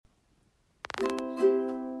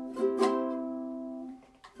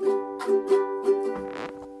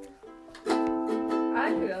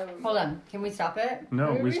on. Can we stop it?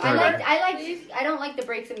 No, we I started. don't like the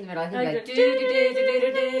breaks in the middle. I think like It's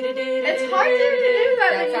hard to do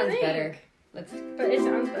that. That sounds better. But it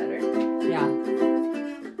sounds better. Yeah.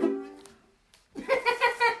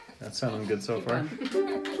 That's sounding good so Keep far.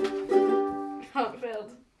 going. Oh, it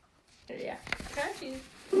failed. Yeah. Got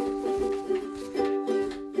you.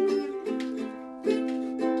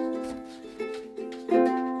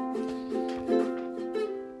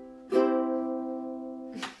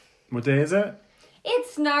 What day is it?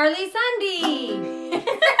 It's Snarly Sunday.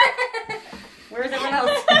 Where's everyone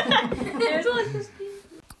else? There's Alexis.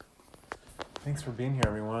 Thanks for being here,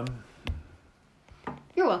 everyone.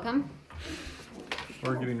 You're welcome.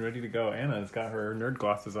 We're getting ready to go. Anna's got her nerd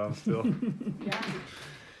glasses on still. Yeah.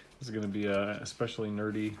 This is going to be a especially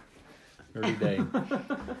nerdy day.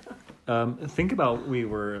 Think about we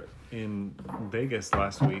were in Vegas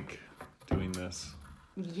last week doing this,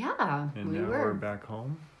 Yeah, and we now were. we're back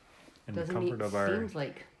home in the comfort of our Seems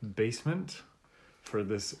like basement for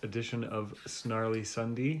this edition of Snarly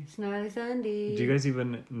Sunday. Snarly Sunday. Do you guys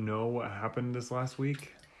even know what happened this last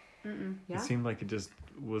week? Yeah. It seemed like it just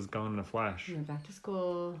was gone in a flash. We went back to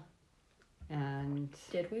school, and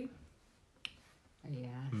Did we? yes,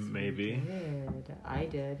 Maybe. we did. I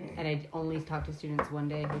did, and I only talked to students one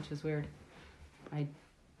day, which was weird.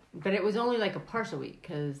 But it was only like a partial week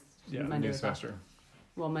because Yeah, Monday new was semester. off.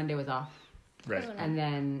 Well, Monday was off, Right. and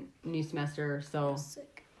then new semester. So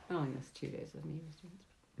Sick. I only missed 2 days of me with students.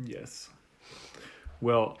 Yes.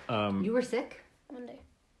 Well, You were sick. Monday.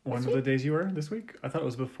 one of the days you were this week? I thought it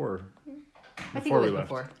was before. I think it was we left.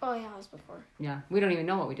 before. Oh yeah, it was before. Yeah, we don't even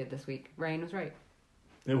know what we did this week. Ryan was right.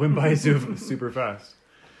 It went by super fast.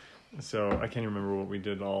 So I can't remember what we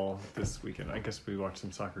did all this weekend. I guess we watched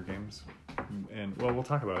some soccer games, and well, we'll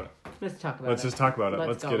talk about it. Let's talk about Let's it. just talk about it.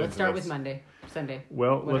 Let's go. Get Let's into start this. with Monday, Sunday.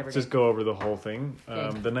 Well, whatever let's just day. go over the whole thing.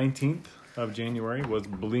 Okay. The 19th of January was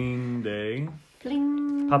Bling Day.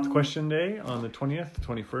 Bling. Pop Question Day on the 20th. The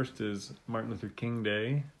 21st is Martin Luther King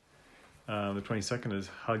Day. The 22nd is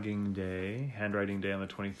Hugging Day. Handwriting Day on the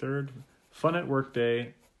 23rd. Fun at Work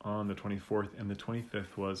Day on the 24th. And the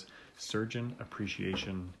 25th was Surgeon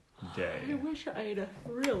Appreciation Day. I wish I'd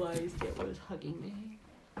realized it was hugging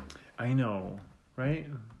day. I know, right?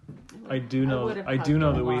 I do I know. would've I do hugged know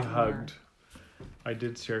a that we lot more. hugged. I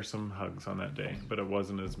did share some hugs on that day, but it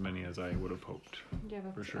wasn't as many as I would have hoped. Do you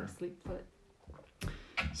have For sure. a sleep foot?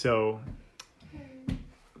 So,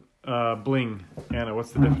 bling. Anna,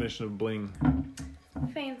 what's the definition of bling?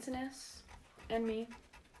 Fanciness. And me.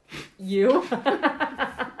 You?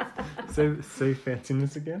 Say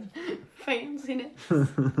fanciness again. Fanciness.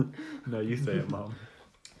 No, you say it, Mom.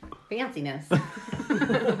 Fanciness.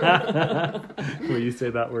 Will you say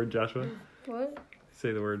that word, Joshua? What?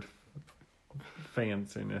 Say the word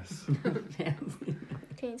fanciness. Fancy.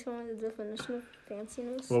 Can you tell me the definition of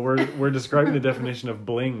fanciness? Well, we're describing the definition of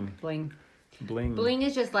bling. Bling. Bling. Bling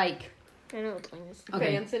is just like. I know what bling is.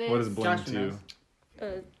 Okay. Fanciness. What is bling Joshua to you?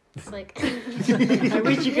 knows. It's like I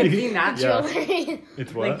wish you could see that. Yeah. jewelry.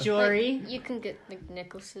 It's what? Like jewelry. You can get like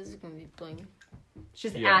necklaces. It can be bling. It's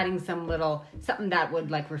just Yeah. adding something that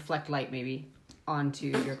would like reflect light maybe onto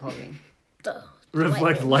your clothing. Duh.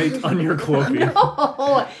 Reflect light on your clothing.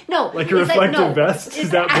 Oh no! Like a it's reflective no, vest? Is it's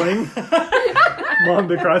that bling? Mom,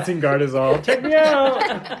 the crossing guard is all, check me out!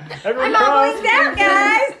 Everyone I'm all cross! going down,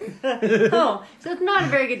 guys! Oh, so it's not a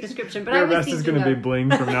very good description, but I Your was vest is thinking going to be of-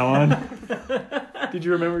 bling from now on. Did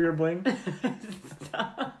you remember your bling?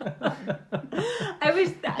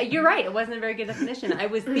 You're right, it wasn't a very good definition. I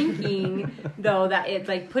was thinking, though, that it's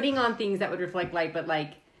like putting on things that would reflect light, but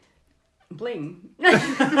like, bling.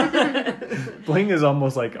 Bling is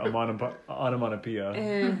almost like onomatopoeia,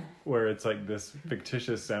 Eh, where it's like this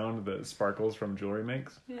fictitious sound that sparkles from jewelry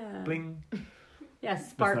makes. yeah. Bling. Yeah, not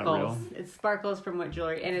sparkles. real. It sparkles from what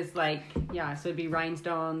jewelry, and it's like, yeah, so it'd be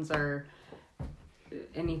rhinestones or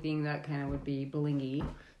anything that kind of would be blingy.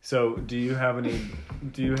 So, do you have any?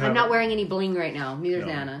 I'm not wearing any bling right now. Neither's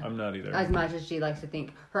No, Anna. I'm not either. As much as she likes to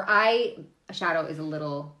think. Her eye shadow is a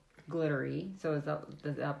little glittery. So is that,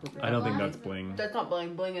 does that I don't think that's bling. That's not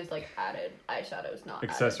bling. Bling is like added. Eyeshadow's not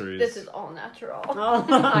Accessories. Added. This is all natural. Oh,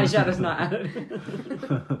 eyeshadow's not added.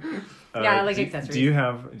 Yeah, I like accessories. Do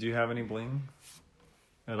you have any bling?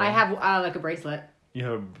 At all? I have like a bracelet. You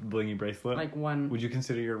have a blingy bracelet. Like one Would you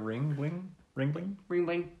consider your ring bling? Ring bling? ring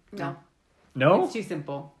bling. No. No. It's too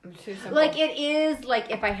simple. Too simple. Like it is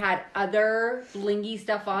like if I had other blingy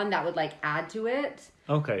stuff on that would like add to it.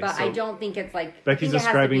 Okay. But so I don't think it's like Becky's I think it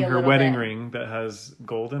has to be describing a her little wedding bit- ring that has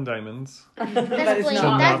gold and diamonds. That's is bling.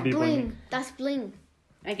 not- That's be bling. bling. That's bling.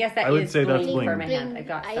 I guess that I would is say that's bling for bling. my hand. I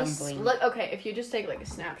got Bling, some ice. bling. Look, okay, if you just take like a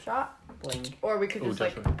snapshot, Bling. or we could Oh, just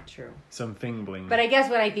like. definitely. True. Something bling. But I guess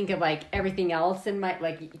when I think of like everything else in my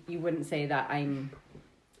like, you wouldn't say that I'm.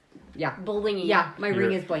 Yeah. Blingy. Yeah, my ring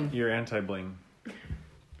You're- is bling. You're anti-bling.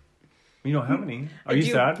 You don't have any. Are I you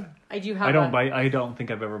do. sad? I do have. I don't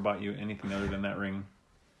think I've ever bought you anything other than that ring.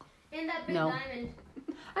 And that big No. diamond.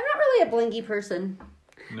 I'm not really a blingy person.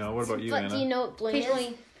 No. What about you, But Anna? do you know what bling is?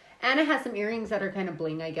 Occasionally, Anna has some earrings that are kind of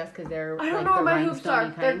bling, I guess, because they're. I don't like know where the my hoops are.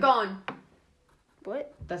 rhinestone-y They're kind. gone.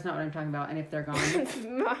 What? That's not what I'm talking about. And if they're gone,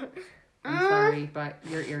 I'm sorry, but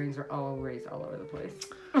your earrings are always all over the place.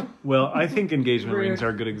 Well, I think engagement Rude. rings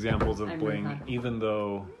are good examples of I'm bling, rude, huh? even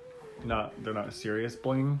though they're not serious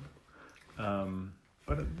bling.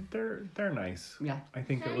 But they're nice. Yeah. I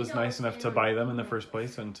think it Shiny was dolls nice enough and to buy them in the first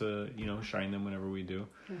place and to shine them whenever we do.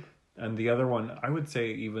 And the other one, I would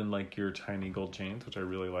say even like your tiny gold chains, which I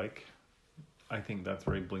really like. I think that's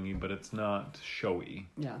very blingy, but it's not showy.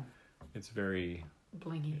 Yeah. It's very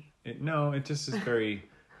Blingy. it just is very.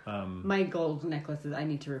 My gold necklaces I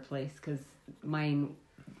need to replace because mine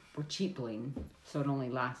were cheap bling, so it only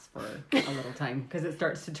lasts for a little time because it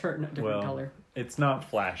starts to turn a different Well, color. It's not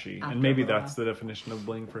flashy, After and maybe a while. that's the definition of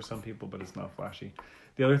bling for some people, but it's not flashy.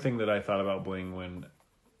 The other thing that I thought about bling when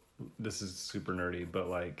this is super nerdy, but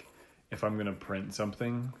like if I'm gonna print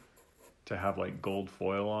something to have like gold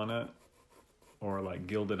foil on it or like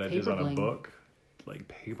gilded edges Paper on a bling. book, like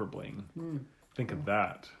paper bling. Think of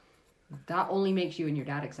that. That only makes you and your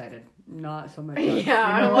dad excited, not so much. Yeah,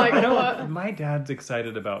 I'm like, I don't. what? My dad's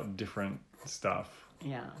excited about different stuff.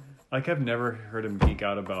 Yeah. Like I've never heard him geek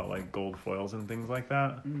out about like gold foils and things like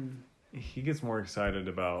that. He gets more excited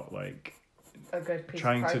about like A good piece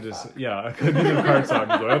trying of to cardstock. a good piece of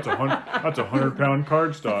cardstock. He's like, that's a 100-pound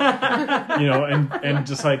cardstock, and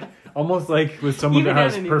just like almost like with someone Even that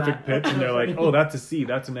has Anna knew perfect that. pitch, and they're like, oh, that's a C,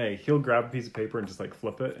 that's an A. He'll grab a piece of paper and just like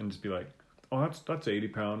flip it and just be like, oh, that's 80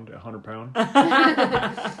 pound, 100 pound.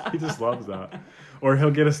 He just loves that. Or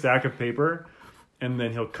he'll get a stack of paper, and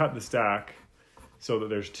then he'll cut the stack so that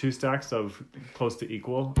there's two stacks of close to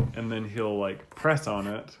equal, and then he'll like press on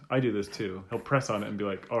it. I do this too. He'll press on it and be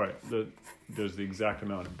like, all right, there's the exact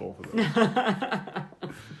amount of both of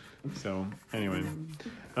those. So anyway,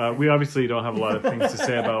 we obviously don't have a lot of things to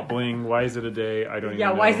say about bling. Why is it a day? I don't even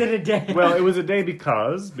know. Yeah, why is it a day? Well, it was a day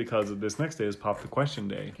because of this next day is Pop the Question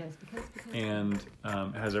Day. because. And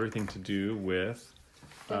it has everything to do with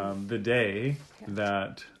the day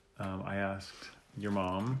that I asked your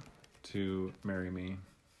mom to marry me.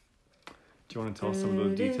 Do you want to tell us some of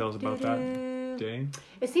the details about that day?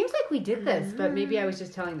 It seems like we did this, but maybe I was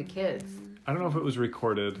just telling the kids. I don't know if it was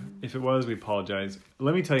recorded. If it was, we apologize.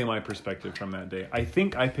 Let me tell you my perspective from that day. I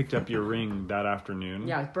think I picked up your ring that afternoon.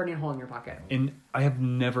 Yeah, it's burning a hole in your pocket. And I have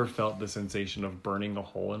never felt the sensation of burning a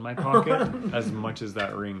hole in my pocket as much as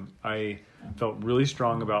that ring. I felt really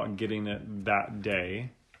strong about getting it that day.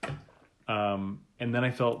 And then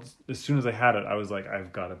I felt, as soon as I had it, I was like,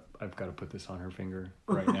 I've got to put this on her finger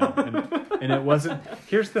right now. And it wasn't.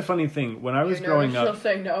 Here's the funny thing: when I was growing She'll up,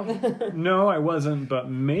 say no. no, I wasn't. But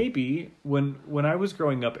maybe when I was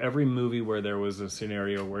growing up, every movie where there was a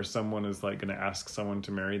scenario where someone is like going to ask someone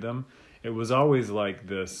to marry them, it was always like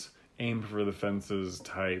this aim for the fences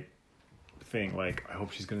type thing. Like, I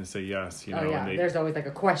hope she's going to say yes. Oh yeah, there's always like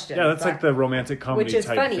a question. yeah, that's but- like the romantic comedy which is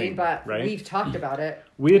type funny, thing, but right? we've talked about it.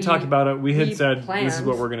 We had talked about it. We had we said planned. this is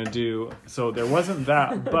what we're going to do. So there wasn't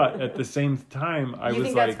that, but at the same time, I You was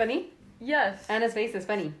think like, that's funny? Yes. Anna's face is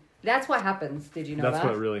funny. That's what happens. Did you know that's that?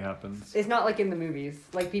 what really happens. It's not like in the movies.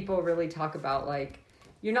 Like people really talk about like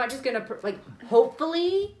you're not just gonna like.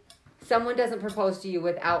 Hopefully, someone doesn't propose to you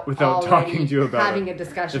without already talking to you about having it. a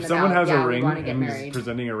discussion. If someone about, has a we ring want to get and is married.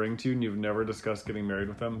 presenting a ring to you and you've never discussed getting married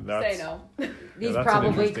with them, that's Say no. He's that's an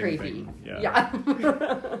probably interesting creepy. thing. Yeah.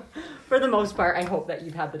 Yeah. For the most part, I hope that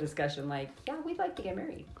you've had the discussion. Like, yeah, we'd like to get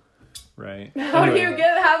married. Right. How do Anyway, you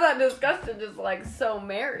have that discussion just like so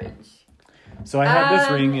marriage? so I had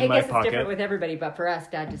this ring in I my guess it's different pocket. with everybody, but for us,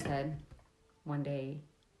 Dad just said, "One day,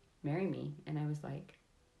 marry me," and I was like,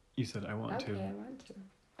 You said I want "Okay, to. I want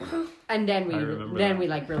to." And then I remember then that. we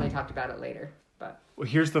like really talked about it later. But Well,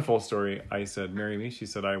 here's the full story. I said, marry me. She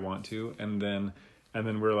said, I want to. And then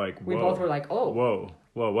we're like, whoa. we both were like, "Oh,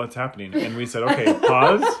 whoa, what's happening? And we said, okay,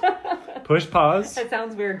 pause, push pause. that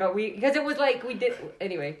sounds weird," but because it was like we did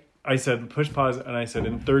anyway. I said, push pause. And I said,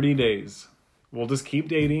 in 30 days, we'll just keep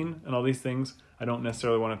dating and all these things. I don't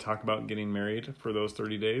necessarily want to talk about getting married for those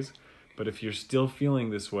 30 days. But if you're still feeling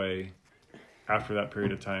this way after that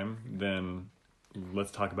period of time, then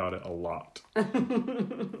let's talk about it a lot.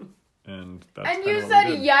 And that's And kinda you what we said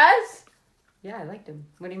did. yes? Yeah, I liked him.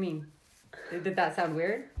 What do you mean? Did that sound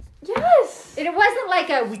weird? Yes. It wasn't like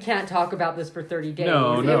a, we can't talk about this for 30 days.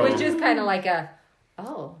 No. It was just kind of like a,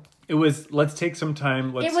 oh. It was, let's take some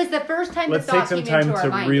time. It was the first time the let's thought take some came time into our to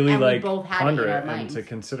mind, really and we like both had ponder it in our and minds. to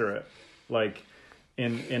consider it, like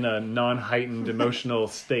in a non-heightened emotional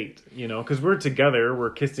state, you know, because we're together, we're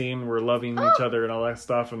kissing, we're loving each other and all that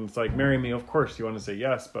stuff, and it's like, marry me, of course you want to say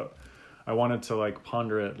yes, but I wanted to like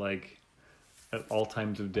ponder it like at all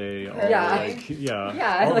times of day, all, Yeah. like,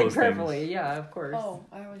 Yeah, all like those prayerfully. things. Yeah, of course. Oh,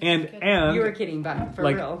 I was and kidding. and You were kidding, but for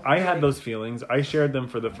like real. I had those feelings. I shared them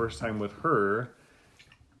for the first time with her.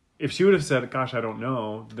 If she would have said, "Gosh, I don't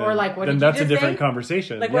know," then, Or like, what then did you that's a just different say?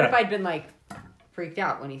 conversation. Like, what Yeah. if I'd been like freaked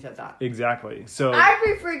out when he said that? Exactly. So I'd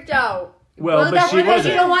be freaked out. well, but that's she because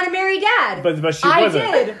wasn't. you don't want to marry dad. But she I wasn't.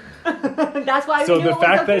 did. That's why. So we knew the it was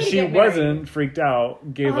fact okay that to she get married. wasn't freaked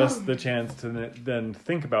out gave us Oh. the chance to then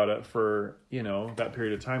think about it for, you know, that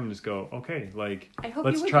period of time and just go, okay, like I hope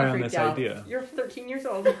let's you would try be on freaked this out. idea. You're 13 years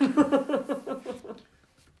old.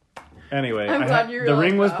 Anyway, I'm glad you the ring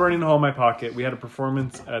realized was that. burning a hole in my pocket. We had a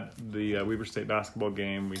performance at the Weber State basketball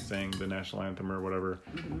game. We sang the national anthem or whatever.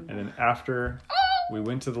 And then after, we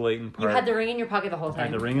went to the Leighton You Park. had the ring in your pocket the whole I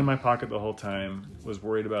time. had the ring in my pocket the whole time. Was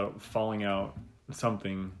worried about falling out,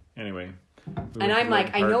 something. Anyway. we went And to I'm the like,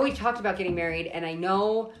 Leighton I know Park. we talked about getting married, and I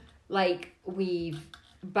know, like,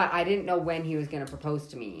 but I didn't know when he was going to propose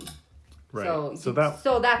to me. Right. So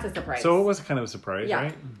that's a surprise. So it was kind of a surprise, yeah,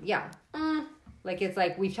 right? yeah. Like, it's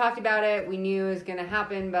like, we've talked about it, we knew it was going to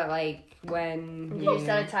happen, but, like, when... You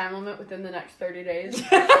set a time limit within the next 30 days.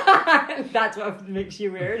 That's what makes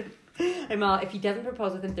you weird. I'm all, if he doesn't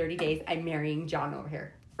propose within 30 days, I'm marrying John over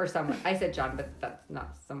here. Or someone. I said John, but that's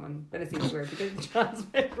not someone. But it seems weird because John's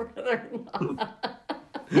my brother-in-law.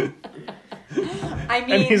 I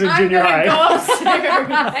mean, And he's in I'm junior gonna high. go upstairs.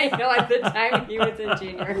 I know at the time he was in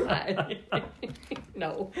junior high.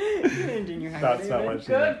 No, he was in junior high. That's not what she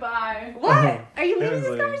Goodbye. What? Are you leaving this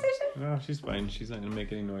Kinsley. conversation? No, she's fine. She's not going to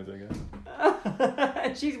make any noise, I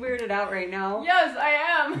guess. She's weirded out right now. Yes, I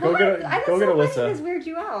am. Go get, I go get This Alyssa. weird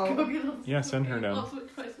you out. Go get those- Yeah, send her down. I'll switch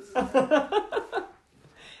places.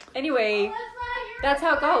 Anyway, that's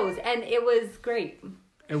how it goes, and it was great.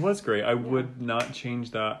 It was great. I would not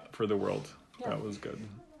change that for the world. Yeah. That was good.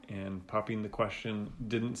 And popping the question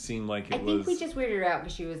didn't seem like I it think was... we just weirded her out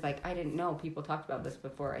because she was like, I didn't know people talked about this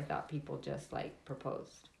before. I thought people just like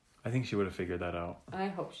proposed. I think she would have figured that out. I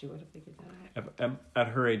hope she would have figured that out. At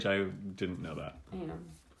her age, I didn't know that. You know.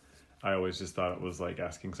 I always just thought it was like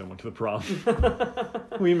asking someone to the prom.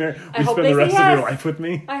 We I hope spend they the rest say of your yes. life with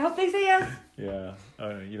me. I hope they say yes. Yeah,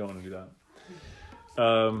 you don't want to do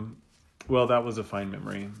that. Well, that was a fine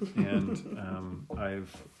memory, and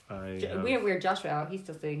We had Joshua out. He's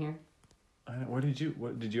still sitting here. What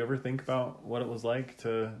did you ever think about what it was like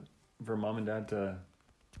for mom and dad to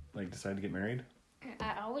like decide to get married?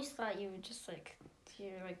 I always thought you would just like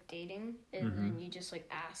you're like dating and Mm-hmm. then you just like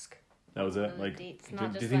ask. That was it. the Like, dates, do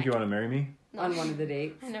not you just think you like- want to marry me? No. On one of the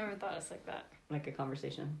dates, I never thought it's like that. like a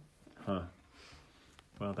conversation. Huh.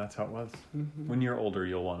 Well, that's how it was. Mm-hmm. When you're older,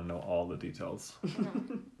 you'll want to know all the details.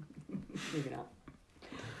 Maybe not.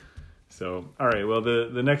 So, all right. Well,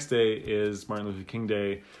 the next day is Martin Luther King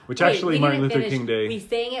Day, which Wait, actually we Martin didn't Luther finish. King Day. We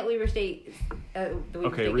sang at Weber State. The Weber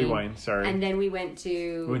Okay, State game, rewind. Sorry. And then we went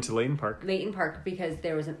to We went to Leighton Park. Leighton Park because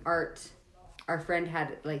there was an art. Our friend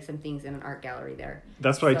had like some things in an art gallery there.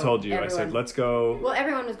 That's what I So told you. I said, everyone- let's go. Well,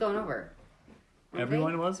 everyone was going over. weren't they?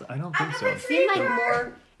 Everyone was? I don't think so. It seemed like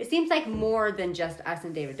more. It seems like more than just us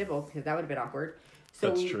and David Dibble because that would have been awkward. So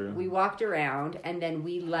That's true. We walked around and then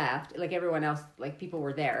we left. Like everyone else, like people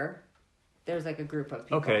were there. There was like a group of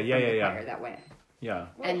people. Okay, yeah, from the yeah, choir that went. Yeah.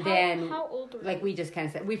 And then, how old were Like you? we just kind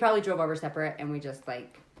of said we probably drove over separate and we just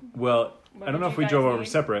like Well, What I don't did know if you we guys drove over need?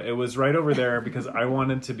 separate. It was right over there because I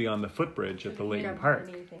wanted to be on the footbridge at the Leighton Park.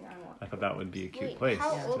 Anything I want. I thought that would be a cute Wait, place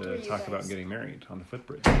how old were to you talk about guys? getting married on the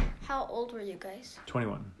footbridge. How old were you guys?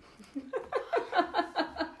 21.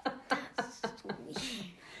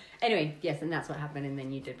 anyway. Yes, and that's what happened. And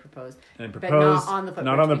then you did propose. And But proposed, not on the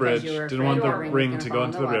not on the footbridge bridge. because you were Didn't want afraid the the ring was ring gonna to fall go in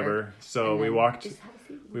into the the water. river. So And we then walked. just have a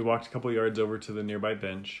seat. We walked a couple yards over to the nearby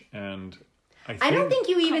bench, and I don't think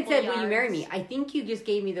you even Couple said, "Will you marry yards. me?" I think you just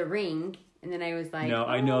gave me the ring, and then I was like, No,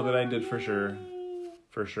 I know that I "Oh, did for sure. yay."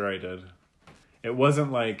 For sure, I did. It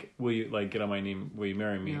wasn't like, "Will you like get on my knee? Will you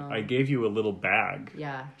marry me?" No. I gave you a little bag,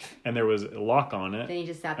 Yeah. and there was a lock on it. Then you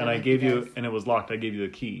just sat there. And I like gave he you, does. and it was locked. I gave you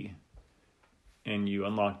the key, and you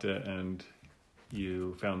unlocked it, and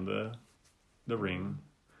you found the ring.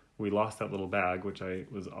 We lost that little bag, which I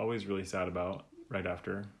was always really sad about. Right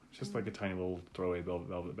after, it's just like a tiny little throwaway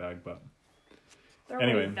velvet bag, but They're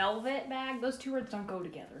Anyway. a velvet bag. Those two words don't go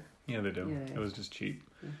together. yeah, they do. Yeah. It was just cheap.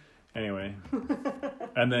 Anyway.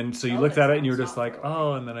 And then, so you Oh, looked that at it and you were sounds just like, thoughtful.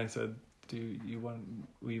 oh, and then I said,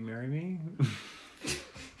 will you marry me?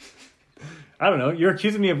 I don't know. You're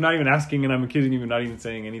accusing me of not even asking, and I'm accusing you of not even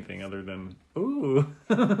saying anything other than, ooh.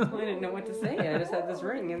 Well, I didn't know what to say. I just had this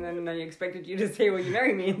ring, and then I expected you to say, "Will you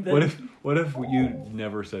marry me?" And then... What if you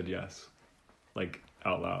never said yes, like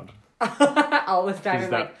out loud? all this time, Is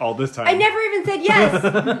I'm that like, all this time? I never even said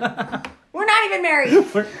yes. We're not even married.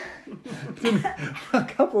 A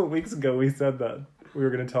couple of weeks ago, we said that we were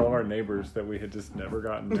going to tell our neighbors that we had just never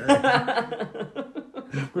gotten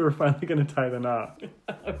married. We were finally going to tie the knot.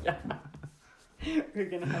 Oh yeah. We're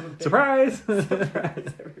gonna have a big Surprise!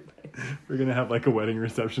 surprise, everybody. We're going to have like a wedding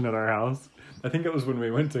reception at our house. I think it was when we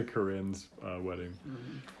went to Corinne's wedding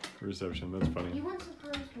reception. That's funny. You want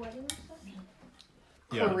surprise wedding reception?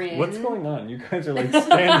 Yeah. Corinne. What's going on? You guys are like standing.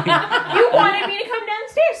 You wanted me to come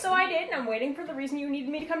downstairs, so I did, and I'm waiting for the reason you needed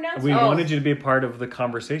me to come downstairs. We wanted you to be a part of the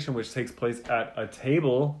conversation, which takes place at a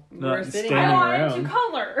table, We're not sitting- standing I wanted around. to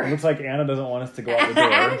color. It looks like Anna doesn't want us to go out the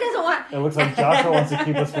door. Anna doesn't want. It looks like Joshua wants to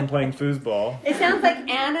keep us from playing foosball. It sounds like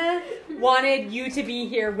Anna wanted you to be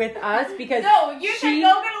here with us because No, you said she-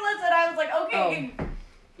 go get a listen. I was like, okay, Oh.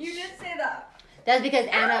 you did say that. That's because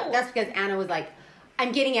Anna. No. That's because Anna was like,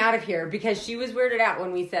 "I'm getting out of here," because she was weirded out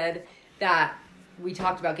when we said that we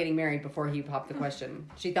talked about getting married before he popped the question.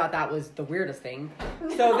 She thought that was the weirdest thing.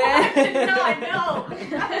 So I did then, not know.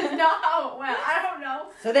 That is not how it went. I don't know.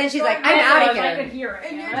 so then she's like, I "I'm know, out of I could here." hear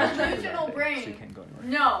it. In your yeah. delusional She brain. can't go anywhere.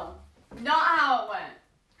 No, not how it went.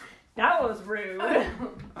 That was rude.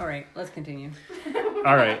 All right, let's continue.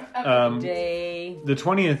 All right. Day. The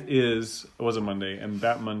 20th was a Monday, and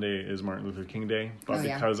that Monday is Martin Luther King Day. But Oh,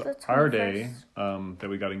 yeah. because The our day 21st. that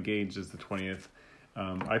we got engaged is the 20th,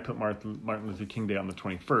 I put Martin Luther King Day on the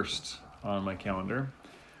 21st on my calendar,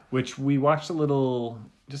 which we watched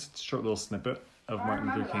just a short little snippet of I Martin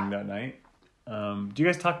Luther remember King that night. Do you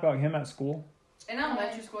guys talk about him at school? In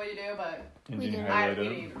elementary school you do, but In We junior didn't. high, we they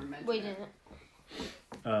didn't didn't? even mention We it. didn't.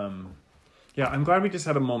 Yeah, I'm glad we just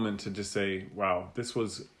had a moment to just say, wow, this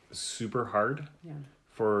was super hard Yeah.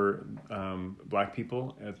 for Black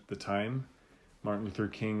people at the time. Martin Luther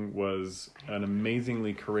King was an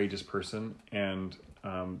amazingly courageous person, and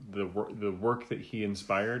the work that he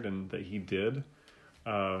inspired and that he did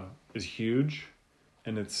is huge,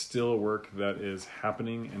 and it's still work that is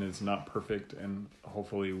happening and is not perfect, and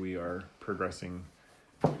hopefully we are progressing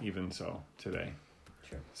even so today.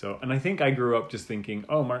 Sure. So, and I think I grew up just thinking,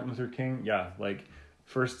 oh, Martin Luther King, yeah, like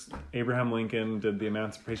first Abraham Lincoln did the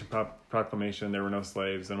Emancipation Proclamation, there were no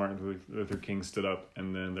slaves, and Martin Luther King stood up,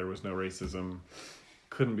 and then there was no racism.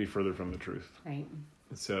 Couldn't be further from the truth. Right.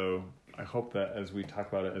 So I hope that as we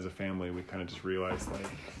talk about it as a family, we kind of just realize, like,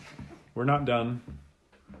 we're not done,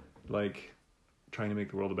 like, trying to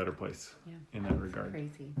make the world a better place in that regard.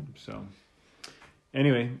 Crazy. So,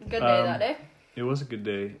 anyway. Good day that day. It was a good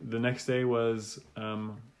day. The next day was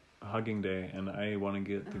hugging day, and I want to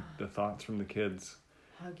get the thoughts from the kids.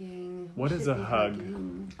 Hugging. What We is should a be hug?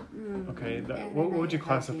 hugging. Okay, And what would you then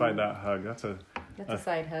classify hugging. that hug? That's a That's a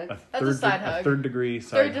side hug. That's a side hug. third degree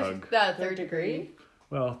side Third, hug. third degree.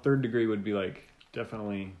 Well, third degree would be like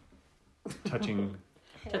definitely touching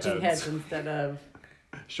Touching heads instead of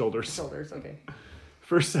shoulders. shoulders. Okay.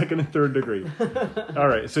 First, second, and third degree. All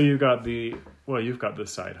right, so you've got the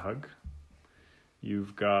side hug.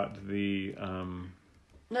 You've got the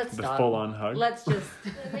Let's stop. full-on hug. Let's just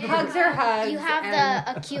hugs are hugs. You have and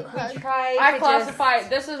the acute we hug. try I to classify just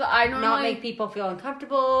this is I normally not make people feel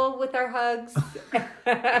uncomfortable with our hugs.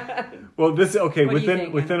 Well, this okay What do you within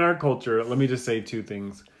think, within our culture. Let me just say two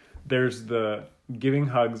things. There's the giving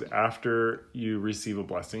hugs after you receive a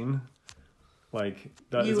blessing, like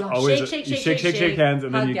that is You always shake, you shake, shake hands,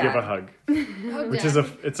 and then hug you give back. a hug, which is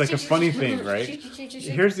it's like a funny thing, right?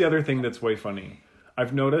 Here's the other thing that's way funny.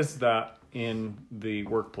 I've noticed that in the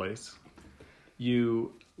workplace,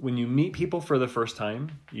 when you meet people for the first time,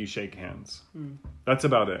 you shake hands. That's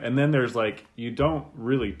about it. And then there's like, you don't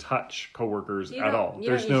really touch coworkers You at don't- all. you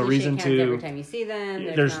There's don't no usually reason shake hands to. every time you see them.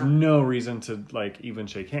 There's not- no reason to like even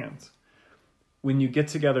shake hands. When you get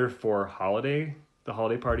together for the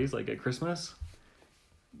holiday parties, like at Christmas,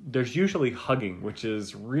 there's usually hugging, which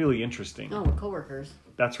is really interesting. Oh, with coworkers.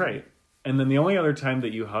 That's right. And then the only other time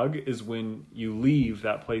that you hug is when you leave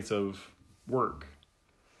that place of work.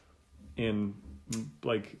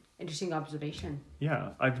 Interesting observation. Yeah,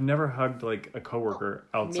 I've never hugged like a coworker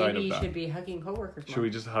outside Maybe of you that. should be hugging coworkers more. Should we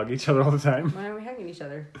just hug each other all the time? Why aren't we hugging each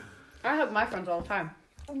other? I hug my friends all the time.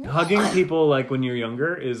 Hugging people like when you're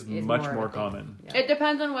younger is much more more of a thing. common. Yeah. It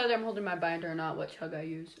depends on whether I'm holding my binder or not, which hug I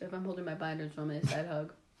use. If I'm holding my binder, it's normally a side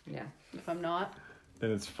hug. Yeah. If I'm not,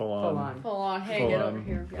 then it's full Full on. on. Full on. Hey, Full get on. over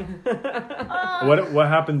here. Yeah. What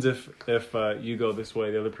happens if you go this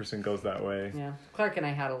way, the other person goes that way? Yeah. Clark and I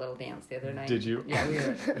had a little dance the other night. Did you? Yeah, we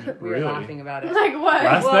were Really? laughing about it. Like what?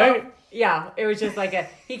 Last night? Yeah, it was just like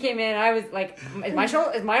he came in, I was like, is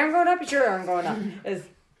my arm going up? Is your arm going up?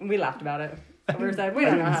 We laughed about it. We were like, we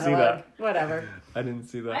don't know didn't how to see look. that. Whatever. I didn't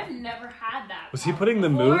see that. I've never had that. Was he putting the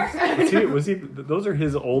moves? before. Was he? Those are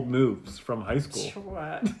his old moves from high school.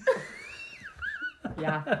 What?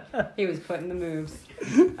 Yeah, he was putting the moves.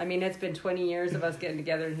 I mean, it's been 20 years of us getting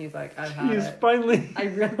together, and he's like, I've had He's it. finally. I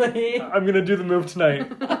really. I'm gonna do the move tonight.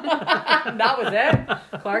 That was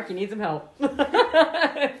it. Clark, you need some help.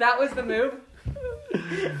 If that was the move.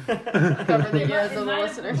 Cover the ears It of the might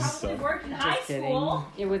have listeners. probably worked in high Just kidding. school.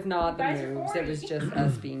 It was not the You guys are moves. It was 40. just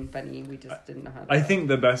us being funny. We just didn't know how to. I think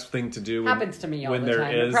the best thing to do when, happens to me all when the there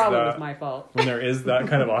time. It is probably that was my fault. when there is that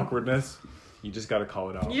kind of awkwardness, you just got to call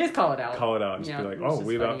it out. You just call it out. Call it out and just Yeah, be like, it's "Oh, just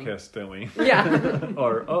we about funny. kissed, didn't we?" Yeah.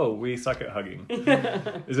 Or, "Oh, we suck at hugging."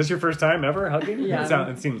 Is this your first time ever hugging? Yeah.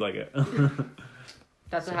 It seemed like it.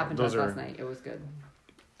 That's what happened to us Those are- last night. It was good.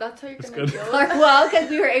 That's how you're It's gonna good. deal with Like, it. well, because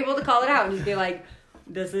we were able to call it out and just be like,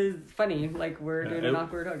 "This is funny. Like we're Yeah, doing an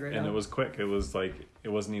awkward hug right And now." it was quick. It was like it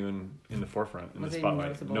wasn't even in the forefront in the Wasn't even spotlight.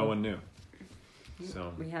 noticeable. No one knew.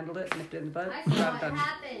 So We handled it, nipped it in the bud, I saw job it done.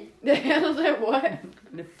 happen. I was like, what?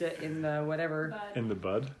 Nipped it in the whatever. But, in the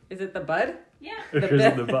bud, Is it the bud? yeah. or is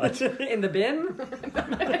it the butt? In the bin?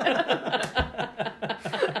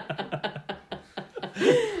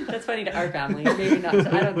 That's funny to our family. Maybe not.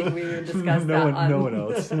 I don't think we would discuss that. No one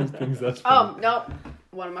else thinks that's Oh, funny. no.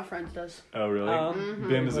 One of my friends does. Oh, really? Mhm.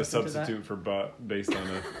 Bim is a Listen to that. substitute for butt based on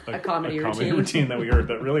A comedy routine. routine that we heard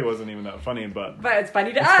that really wasn't even that funny, but But it's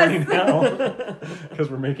funny to it's us. funny now because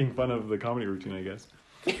we're making fun of the comedy routine, I guess.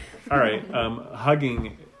 All right,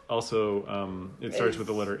 hugging also it starts with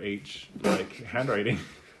the letter H, like handwriting.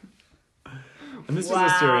 And this is a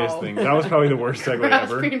serious Wow. thing. That was probably the worst segue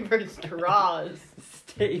ever. Grasping for straws.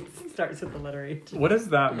 States starts with the letter H. What does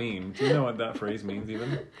that mean? Do you know what that phrase means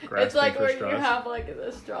even? Grasping It's like for where straws? you have like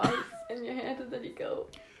the straws in your hand and then you go.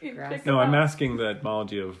 You Grasp. pick No, them I'm up. asking the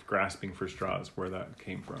etymology of grasping for straws, where that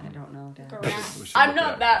came from. I don't know, Dad. We should I'm look it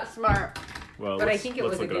not up. that smart. Well, But I let's- think it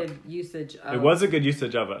let's was a look good usage of. It was a good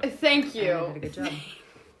usage of it. Thank You you. did a good job.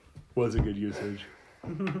 Was a good usage.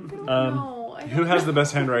 No, I Who don't has know. the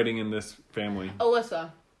best handwriting in this family? Alyssa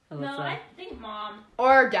No, Alyssa. I think mom.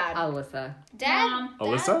 or Dad. Alyssa. Dad, Mom.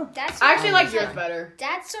 Alyssa? That's I actually like Alyssa. yours better.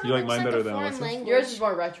 Dad sort of You like looks mine like better a than foreign Alyssa's? language. Yours is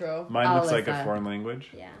more retro. Mine looks like a Alyssa. foreign language.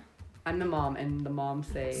 Yeah. I'm the mom, and the moms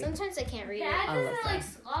say. Sometimes I can't read Dad it. doesn't Alyssa. like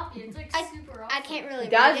sloppy. It's like I- super I can't really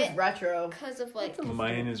Dad's read is it retro. because of like.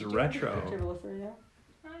 Mine is retro. Alyssa, yeah.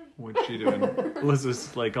 What's she doing?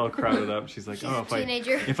 Alyssa's like all crowded up. She's like, She's oh, a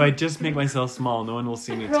teenager. if I just make myself small, no one will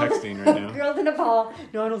see me texting right now. Girls in a ball.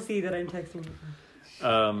 No one will see that I'm texting.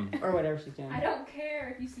 Um, Or whatever she's doing. I don't care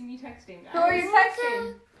if you see me texting. Guys. Who are you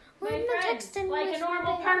texting? My Who am I friends, texting like with a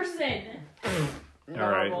normal today? person. all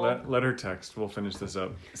right, Normal. let her text. We'll finish this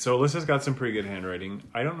up. So Alyssa's got some pretty good handwriting.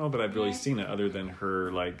 I don't know that I've really Yeah. seen it other than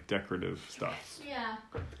her like decorative stuff. Yeah.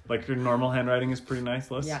 Like her normal handwriting is pretty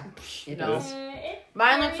nice, Liz. Yeah. It No. is. It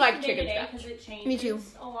Mine looks varies like from day chicken to day scratch. 'cause it changes Me too.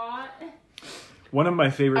 a lot. One of my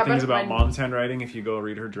favorite I things bet about mine- mom's handwriting, if you go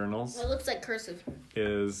read her journals, It looks like cursive.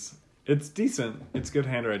 is it's decent. It's good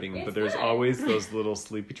handwriting, It's but there's good. always those little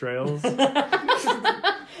sleepy trails. Sleepy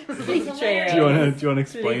hilarious. trails. Do you want to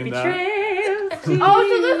explain Sleepy that? trails. Oh,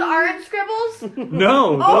 so those aren't scribbles?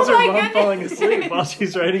 No, Oh those are my mom goodness. falling asleep while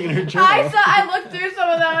she's writing in her journal. I looked through some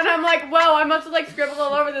of them and I'm like, whoa, I must have like scribbled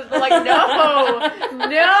all over this. But like, no.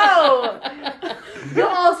 You'll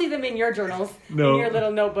all see them in your journals. No. In your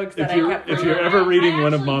little notebooks that If you're, I kept. if for you're you. ever reading I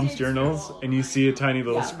one of actually mom's did journals scribble. and you see a tiny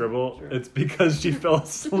little Yeah, scribble, true. it's because she fell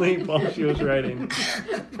asleep while she was writing.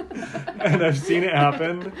 And I've seen it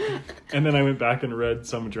happen. And then I went back and read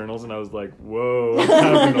some journals and I was like, whoa, it's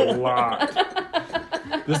happened a lot.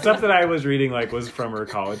 The stuff that I was reading like was from her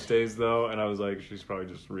college days though, and I was like, she's probably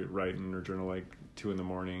just writing in her journal like 2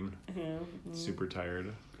 a.m, Yeah, super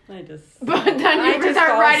tired. I just. But then I you just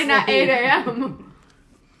start fall writing at asleep. 8 a.m.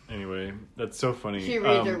 Anyway, that's so funny. She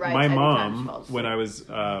reads or writes my anytime she mom, falls when I was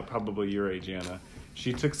probably your age, Anna,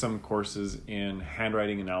 she took some courses in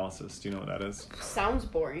handwriting analysis. Do you know what that is? Sounds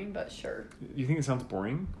boring, but sure. You think it sounds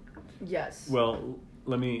boring? Yes. Well,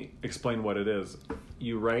 let me explain what it is.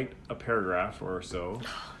 You write a paragraph or so,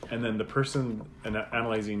 and then the person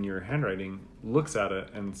analyzing your handwriting looks at it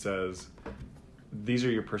and says, these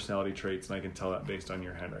are your personality traits, and I can tell that based on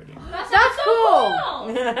your handwriting. That's cool.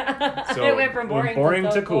 So It went from boring,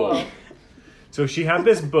 to so cool. So she had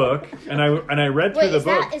this book, and I read through Wait, the is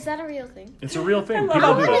book. that a real thing? It's a real I thing. love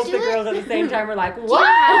People how do both this. the Do it. girls at the same time were like, Do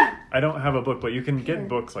what? I don't have a book, but you can get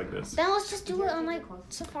books like this. Then let's just do it on like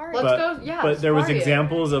Safari. Let's go. Yeah. But there was Safari it.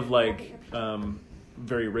 examples of like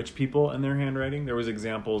very rich people in their handwriting. There was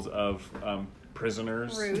examples of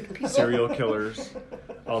prisoners, serial killers,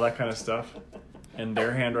 all that kind of stuff, and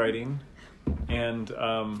their handwriting. And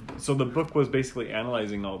so the book was basically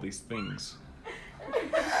analyzing all these things.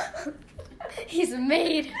 He's a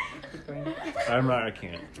maid. I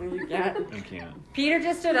can't. You can't. I can't. Peter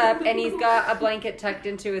just stood up and he's got a blanket tucked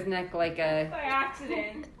into his neck like a. By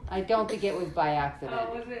accident. I don't think it was by accident.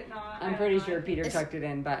 Oh, was it not? I'm pretty sure Peter tucked it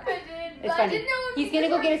in, but I did. it's but I funny. didn't know if He's you gonna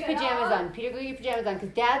go were get his gonna pajamas off. on. Peter, go get your pajamas on because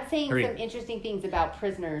Dad's saying Hurry. some interesting things about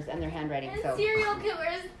prisoners and their handwriting. And So serial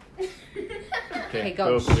killers. okay,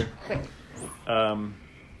 go. Peter. Quick.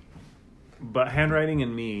 But handwriting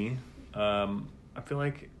and me, I feel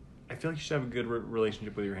like you should have a good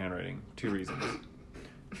relationship with your handwriting. 2 reasons.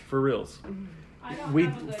 For reals. I don't We,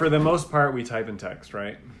 have a good for the one. most part, we type in text,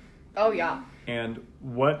 right? Oh yeah. And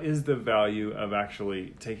what is the value of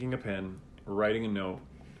actually taking a pen, writing a note,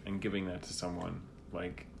 and giving that to someone,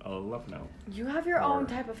 like a love note? You have your Or- own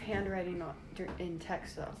type of handwriting in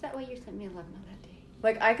text though. Is that why you sent me a love note that day?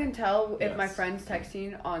 Like I can tell if my Yes. friend's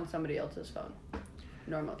texting on somebody else's phone.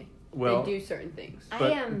 Normally, Well, they do certain things.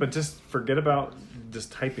 but just forget about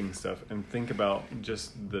just typing stuff and think about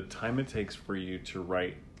just the time it takes for you to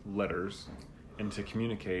write letters and to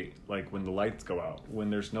communicate, like when the lights go out, when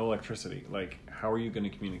there's no electricity. Like, how are you going to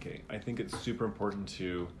communicate? I think it's super important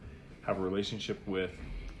to have a relationship with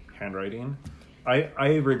handwriting.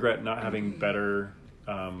 I regret not having better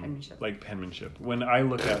penmanship. When I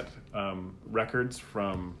look at records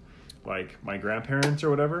from like my grandparents or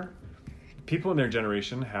whatever, people in their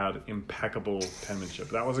generation had impeccable penmanship.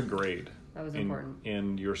 That was a grade. That was important.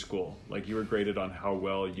 In your school. Like, you were graded on how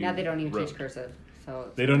well you Now they don't even wrote. teach cursive. So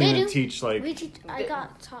They don't They even do. teach, like... I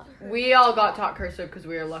got taught her. We all got taught cursive because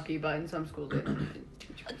we were lucky, but in some schools they don't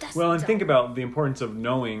teach. That's Well, and dumb. think about the importance of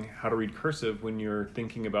knowing how to read cursive when you're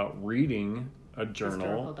thinking about reading a journal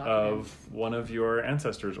Historical documents. of one of your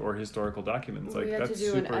ancestors or historical documents. Like, We had that's to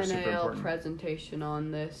do super, an super NAL important. presentation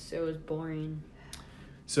on this. It was boring.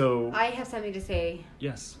 So, I have something to say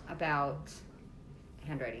yes, about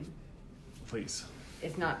handwriting. please.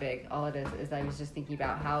 It's not big. All it is I was just thinking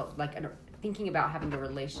about how, thinking about having a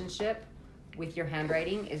relationship with your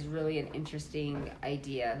handwriting is really an interesting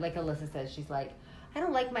idea. Like Alyssa says, she's like, I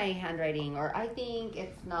don't like my handwriting, or I think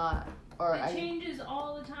it's not, or It I. changes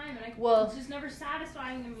all the time, and Well- it's just never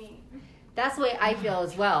satisfying to me. That's the way I feel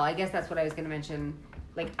as well. I guess that's what I was going to mention.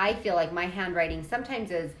 Like, I feel like my handwriting sometimes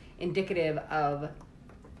is indicative of,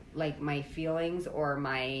 like, my feelings or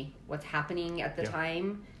what's happening at the Yeah.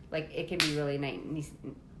 time. Like, it can be really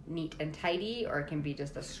neat and tidy, or it can be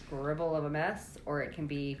just a scribble of a mess, or it can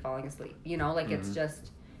be falling asleep. You know, like, it's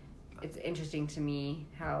interesting to me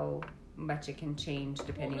how much it can change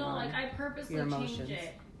depending Well, no, on like I purposely your change emotions.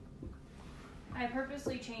 it. I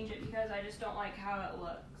purposely change it because I just don't like how it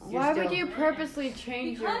looks. Why would still- you purposely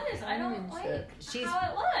change your Because I don't like penmanship? She's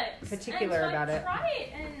how it looks. particular and so about I it. Try it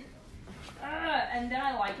and then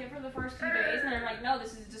I like it for the first few days, and then I'm like, no,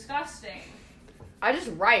 this is disgusting. I just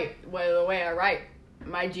write the way I write.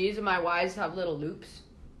 My G's and my Y's have little loops.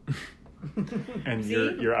 And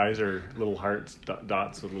your eyes are little hearts,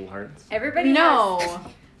 dots with little hearts. Everybody No, has...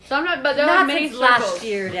 some not, but they're Not like mini since last circles.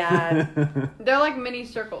 year, Dad. They're like mini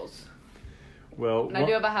circles. Well, And I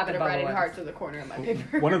do have a habit The of writing bubble hearts in the corner of my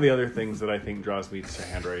paper. one of the other things that I think draws me to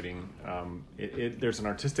handwriting, there's an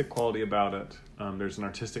artistic quality about it. There's an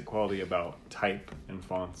artistic quality about type and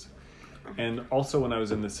fonts. And also when I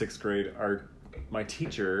was in the 6th grade, my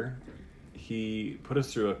teacher, he put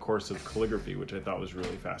us through a course of calligraphy, which I thought was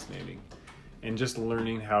really fascinating. And just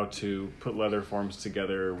learning how to put letter forms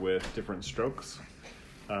together with different strokes,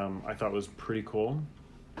 I thought was pretty cool.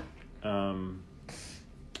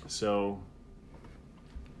 So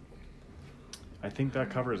I think that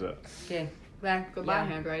covers it. Okay. Well, Goodbye, yeah.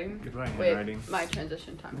 handwriting. Goodbye, Wait, handwriting. my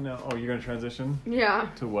transition time. No, you're gonna transition Yeah.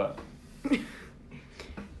 to what?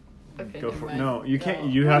 Okay, Go never for it. mind. No, you can't.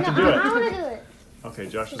 No. You have to do I it. want to do it. Okay,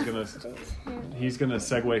 Josh is gonna. He's gonna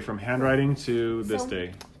segue from handwriting to this So-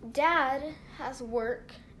 day. Dad has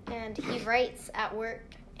work, and he writes at work,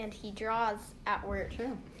 and he draws at work,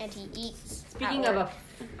 True. and he eats. Speaking at of work.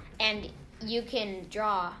 And you can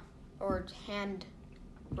draw or hand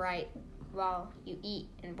write while you eat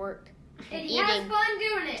and work. And And he has eating fun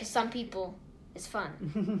doing to it. some people is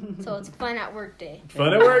fun. So it's fun at work day.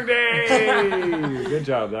 Fun at work day. Good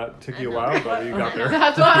job. That took you a while, but you got there.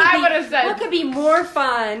 That's what I would have What said. could be more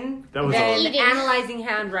fun That was than all. Eating. analyzing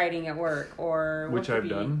handwriting at work, or what Which could I've be-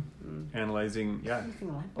 done. Analyzing, yeah. Using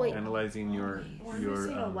a light bulb. Wait. Analyzing your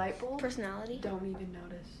Missing a light bulb? Personality. Don't even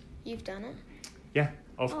notice. You've done it. yeah,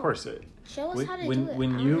 of Oh. course. Show us When, how to when, do it. when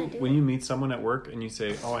I wanna you do when it. you meet someone at work and you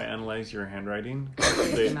say, "Oh, I analyze your handwriting,"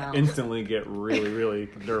 they them out. instantly get really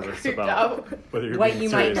nervous Creeped about out. whether you're What being you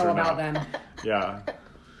might serious know or about not. them. Yeah,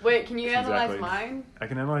 Wait, can you analyze Exactly. mine? I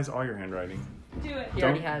can analyze all your handwriting. Do it. He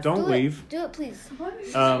already has. Don't Do leave. it. Do it, please.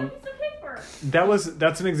 Um, Piece of paper.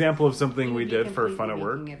 That's an example of something You we would be did for completely fun at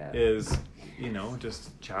work. making it up. Is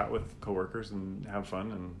just chat with coworkers and have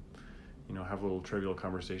fun and have a little trivial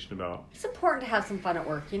conversation about. It's important to have some fun at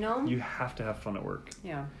work, You have to have fun at work.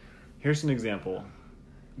 Yeah. Here's an example: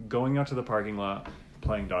 going out to the parking lot,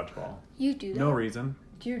 playing dodgeball. You do that. No reason.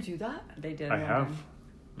 Do you do that? They did. I one have. time.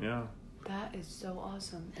 Yeah. That is so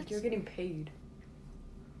awesome. Like you're getting paid.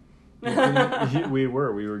 we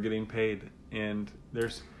were getting paid, and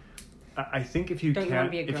there's. I think if you Don't you wanna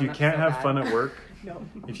can't be a if you grown-up can't so have bad? fun at work, No.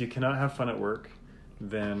 if you cannot have fun at work,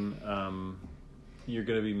 then you're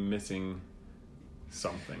going to be missing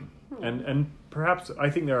something. And perhaps I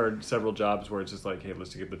think there are several jobs where it's just like, hey,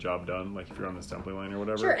 let's get the job done. Like if you're on the assembly line or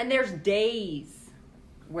whatever. Sure, and there's days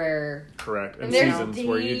where Correct. And there's seasons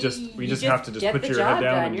where you just you have to just get put the your job head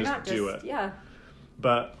down done. and You're just not do it. Yeah.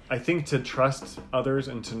 But I think to trust others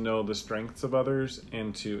and to know the strengths of others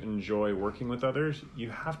and to enjoy working with others, you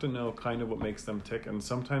have to know kind of what makes them tick, and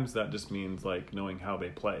sometimes that just means like knowing how they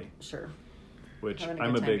play, Sure. which Having a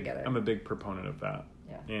I'm good a time big together. I'm a big proponent of that.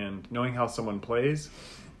 Yeah. And knowing how someone plays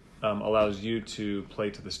allows you to play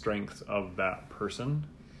to the strengths of that person,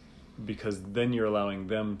 because then you're allowing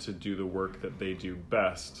them to do the work that they do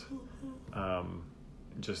best,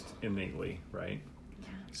 just innately, right?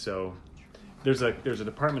 So there's a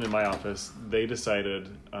department in my office. They decided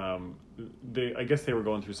I guess they were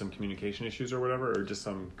going through some communication issues or whatever, or just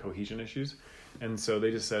some cohesion issues, and so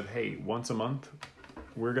they just said, hey, once a month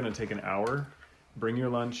we're going to take an hour, bring your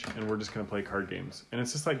lunch, and we're just going to play card games. And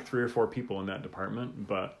it's just like 3 or 4 people in that department,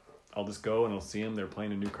 but I'll just go and I'll see them. They're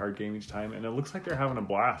playing a new card game each time, and it looks like they're having a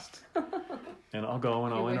blast. And I'll go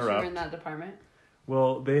and You I'll wish you interrupt. were in that department.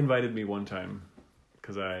 Well, they invited me one time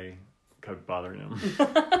because I kept bothering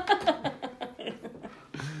them.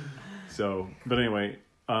 So, but anyway,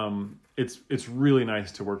 it's really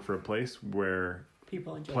nice to work for a place where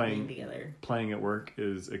People enjoy Playing- being together. playing at work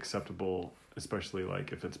is acceptable, especially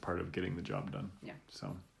like if it's part of getting the job done. Yeah.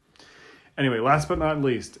 So, anyway, last but not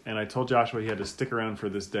least, and I told Joshua he had to stick around for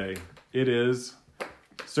this day. It is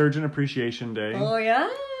Surgeon Appreciation Day. Oh yeah.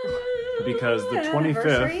 Because the 25th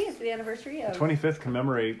anniversary is the anniversary of 25th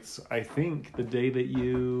commemorates, I think, the day that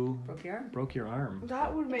you broke your arm. broke your arm.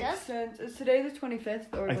 That would make Does- sense. Is today the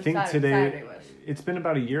 25th or I was think Saturday? today, Saturday was. it's been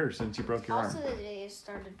about a year since you broke your Also, arm. the day I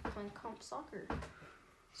started playing comp soccer.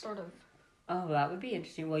 Sort of. Oh, that would be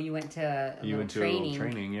interesting. Well, you went to a You little went to training. a little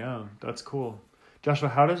training, yeah. That's cool. Joshua,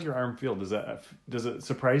 how does your arm feel? Does it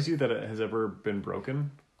surprise you that it has ever been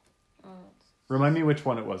broken? Remind me which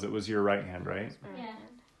one it was. It was your right hand, right? Yeah.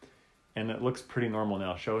 And it looks pretty normal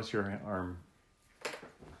now. Show us your arm.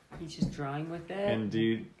 He's just drawing with it. And do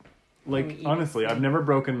you, Can like, we eat honestly, it? I've never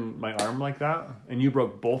broken my arm like that. And you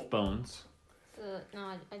broke both bones. No,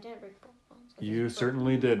 I didn't break both bones. I You just broke-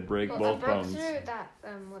 certainly did break Well, both I broke bones. through that,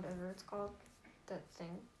 whatever it's called. That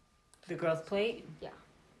thing. The growth plate? Yeah.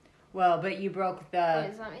 Well, but you broke Wait, the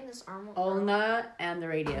does that mean this arm will grow? ulna and the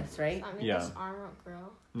radius, Does right? that mean Yeah. this arm won't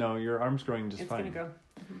grow? No, your arm's growing just It's fine. gonna grow.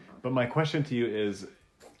 But my question to you is,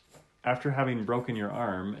 after having broken your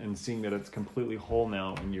arm and seeing that it's completely whole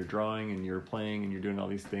now, and you're drawing and you're playing and you're doing all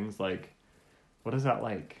these things, like, what is that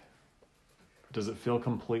like? Does it feel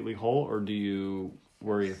completely whole, or do you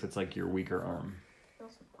worry if it's like your weaker arm?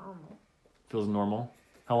 Feels normal. Feels normal?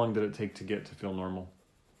 How long did it take to get to feel normal?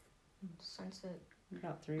 Since it.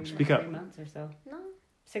 About three Speak up. months or so. No.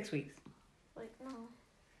 6 weeks. Like, no.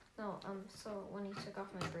 No, so when he took off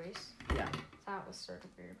my brace, Yeah. that was sort of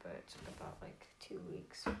weird, but it took about like 2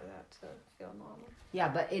 weeks for that to feel normal. Yeah,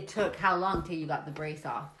 but it took how long till you got the brace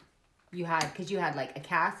off? You had like a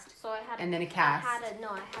cast, So I had and then a I cast, had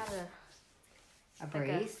a a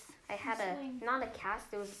brace. not a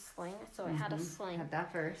cast, it was a sling. So I had a sling. Had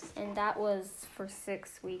that first. And that was for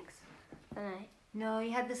 6 weeks. And No,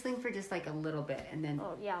 you had the sling for just like a little bit, and then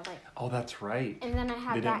Oh, that's right. and then I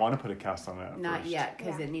had They that. didn't want to put a cast on it at not first. yet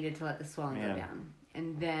because Yeah. it needed to let the swelling Man. go down,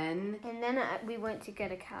 and then And then we went to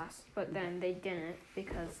get a cast, but then they didn't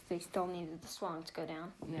because they still needed the swelling to go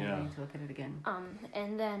down. yeah, Yeah. I need to look at it again.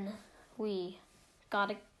 And then we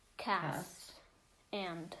got a cast.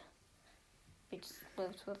 and we just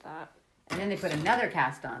lived with that. And then they put another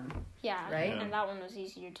cast on. Yeah, Right? And that one was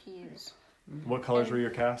easier to use. What colors were your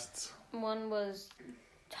casts? One was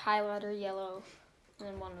highlighter yellow, and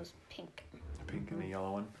then one was pink. Pink and the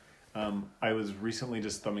yellow one. I was recently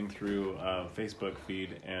just thumbing through a Facebook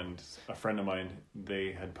feed, and a friend of mine,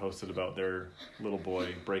 they had posted about their little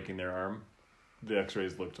boy breaking their arm. The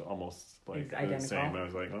x-rays looked almost like It's the identical. same. I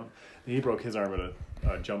was like, oh. He broke his arm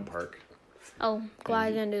at a jump park. Oh, glad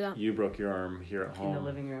I didn't do that. You broke your arm here at home. In the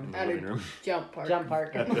living room. In the At living a room. jump park. Jump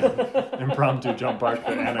park. At the impromptu jump park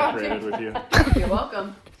that Anna created with you. You're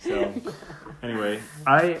welcome. So, anyway,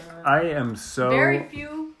 I am so... Very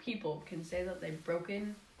few people can say that they've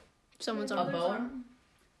broken Someone's a on. bone.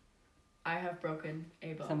 I have broken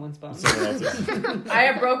a bone. Someone's bone. Someone else's. I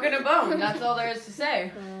have broken a bone. That's all there is to say.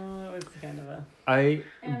 It was kind of a... I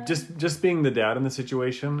just being the dad in the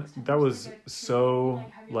situation, that was so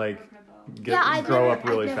like grow up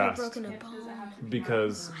really fast. Broken a bone.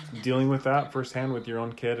 Because dealing with that firsthand with your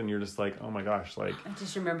own kid, and you're just like, oh my gosh, like I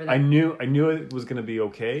just remember that. I knew it was gonna be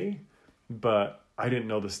okay, but I didn't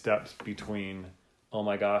know the steps between oh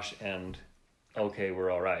my gosh and okay, we're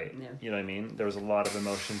all right. Yeah. You know what I mean? There was a lot of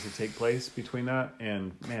emotions to take place between that,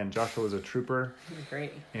 and man, Joshua was a trooper, It was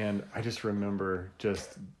great. and I just remember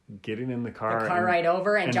just getting in the car. The car and- ride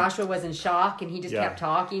over, and and- Joshua was in shock, and he just Yeah. kept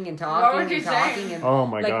talking and What talking would you and say? talking. And Oh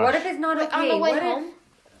my like, gosh. what if it's not Like, okay? on the way What if- home?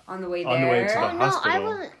 on the way there? On the way to the Oh no,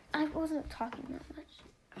 hospital. I wasn't talking that much.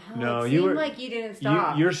 Oh, No, it you seemed were- like you didn't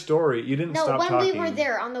stop. Your story, you didn't No, stop when talking. we were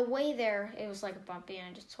there, on the way there, it was like bumpy, and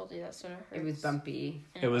I just told you that sort of hurts. It was bumpy.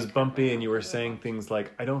 And It was like, bumpy, and you were saying things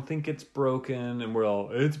like, "I don't think it's broken," and we're all,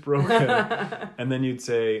 "It's broken." And then we'd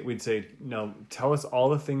say, "No, tell us all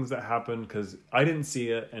the things that happened," because I didn't see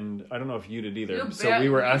it, and I don't know if you did either. You So bet we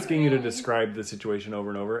were you asking you to did. describe the situation over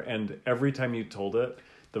and over, and every time you told it,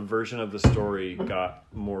 the version of the story got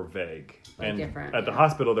more vague. Like and different, at the yeah.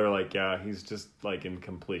 hospital, they're like, "Yeah, he's just like in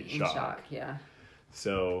complete In shock." shock, yeah.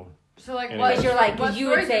 So So like, Anyway. what? Because you're like, what because you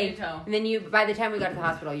would stories say, did you tell? and then you, by the time we got to the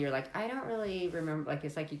hospital, you're like, I don't really remember. Like,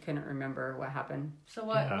 it's like you couldn't remember what happened. So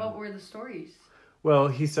what? Yeah. What were the stories? well,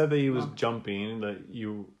 he said that he was Oh. jumping. That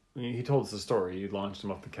he told us the story. You launched him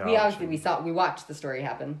off the couch. We obviously and- we watched the story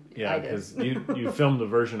happen. Yeah, I did. because you filmed a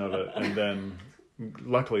version of it, and then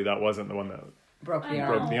luckily that wasn't the one that broke the I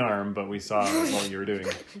arm. broke the arm, but we saw what you were doing.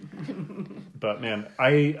 But man,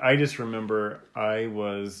 I just remember I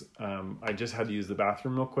just had to use the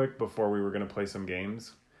bathroom real quick before we were gonna play some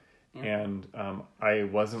games, Yeah. and I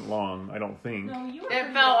wasn't long. I don't think. No, you were.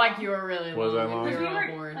 It felt like you were really Was I long? We Because were we all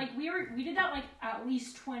were bored. like we did that like at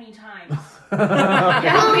least 20 times.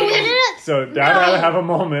 No, we didn't. So Dad had to have a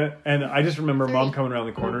moment, and I just remember Mom Three. coming around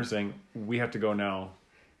the corner saying, "We have to go now.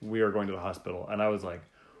 We are going to the hospital," and I was like,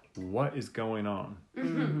 "What is going on?"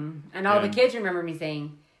 And all And- the kids remember me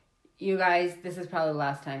saying, "You guys, this is probably the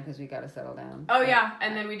last time because we got to settle down." Oh yeah,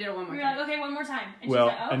 and then we did it one more We were time. like, okay, one more time. And Well,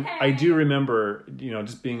 she's like, and okay. I do remember,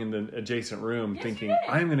 just being in the adjacent room, Yes, thinking, you did.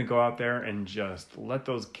 I'm going to go out there and just let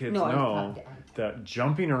those kids No, I was know not there. that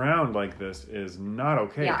jumping around like this is not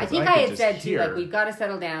okay. Yeah, I 'cause think I could had just said too, hear. like, we've got to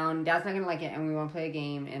settle down. Dad's not going to like it, and we want to play a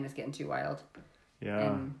game, and it's getting too wild. Yeah.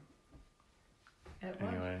 And It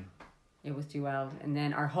was. Anyway, it was too wild. And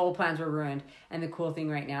then our whole plans were ruined. And the cool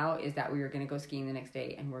thing right now is that we were going to go skiing the next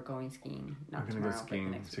day, and we're going skiing I'm not going to tomorrow, go but the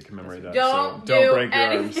skiing next to week. commemorate that. Don't so do don't break your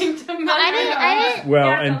arms. anything to No, I didn't. Well,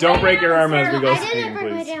 Yeah, and so don't lay break your arm down as we Sarah. go I skiing, didn't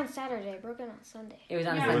break my please. day on Saturday. I broke it on Sunday. It was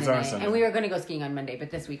on Yeah. a It was Sunday, on a Sunday. and we were going to go skiing on Monday,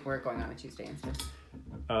 but this week we're going on a Tuesday instead.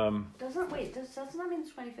 Um, Doesn't that mean the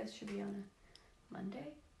 25th should be on a Monday?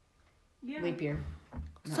 Yeah. Leap year.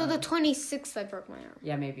 So the 26th, I broke my arm.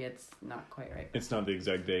 Yeah, maybe it's not quite right. it's not the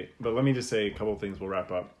exact date, but let me just say a couple things. We'll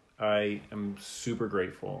wrap up. I am super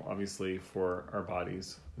grateful, obviously, for our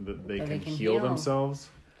bodies that they That can they can heal heal. themselves.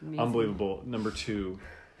 Amazing. Unbelievable. Number two,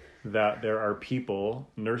 that there are people,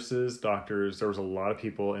 nurses, doctors. There was a lot of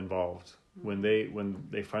people involved when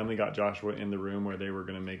they finally got Joshua in the room where they were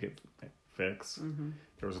going to make it fix.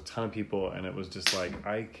 There was a ton of people, and it was just like,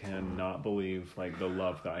 I cannot believe like the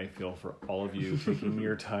love that I feel for all of you taking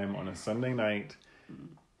your time on a Sunday night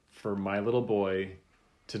for my little boy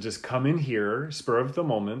to just come in here, spur of the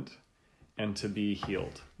moment, and to be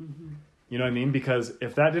healed. You know what I mean? Because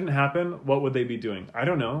if that didn't happen, what would they be doing? I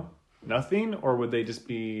don't know. Nothing? Or would they just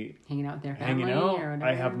be Hanging out with their family hanging out? or whatever.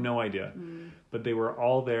 I have no idea. But they were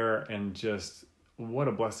all there, and just what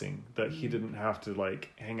a blessing that he didn't have to like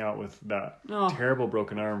hang out with that Oh. terrible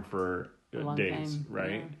broken arm for A long days, time.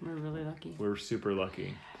 right? Yeah, we're really lucky. We're super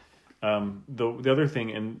lucky. The other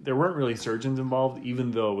thing, and there weren't really surgeons involved,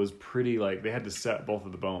 even though it was pretty like they had to set both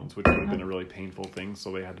of the bones, which would have been a really painful thing.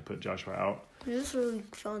 So they had to put Joshua out. It was really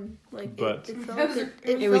fun. Like, But- it felt It like was- it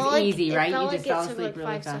it was felt like- easy, it right? felt You like just it fell took, asleep like, really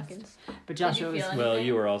 5 fast. seconds. But Joshua Did you was feel Well,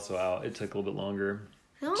 you were also out. It took a little bit longer.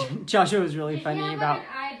 No? Joshua was really Did he funny have, about like,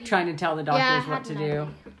 an IV? trying to tell the Yeah, I doctors had what to an do.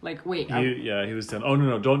 IV. Like, wait. He was saying, "Oh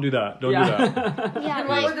no, don't do that. Don't do that." Yeah, What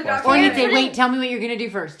like, was the doctor Or he'd saying? say, putting- wait, tell me what you're going to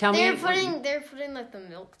do first. Tell me. they're putting like the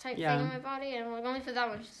milk type Yeah. thing in my body, and I'm like, only for that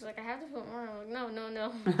one. She's like, I have to put more. I'm like,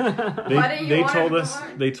 no. They, Why didn't you they want told it us. more?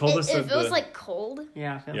 They told us It that feels the, like cold.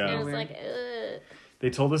 Yeah, it feels Yeah. It so was weird. like, they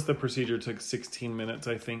told us the procedure took 16 minutes.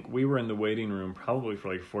 I think we were in the waiting room probably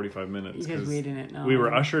for like 45 minutes Because we didn't know. we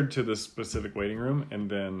were ushered to this specific waiting room, and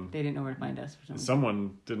then They didn't know where to find us. For some reason.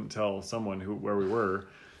 someone didn't tell someone where we were,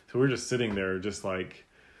 so we were just sitting there, just Yeah.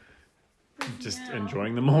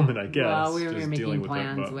 enjoying the moment, I guess. Well, we were just making dealing with it,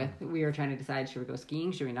 plans but- we were trying to decide, should we go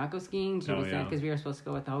skiing? Should we not go skiing? Should Oh, we yeah. because we were supposed to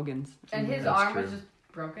go with the Hogans. And his That's arm true. was just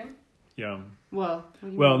broken. Yeah. Well, what do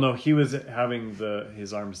you Well, mean? no, he was having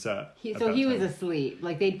his arm set. He, at so that he was time. asleep.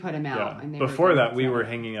 Like they'd put him out. Yeah. And they Before were that, we set were up.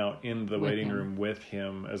 hanging out in the With waiting him. room with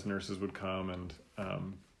him as nurses would come and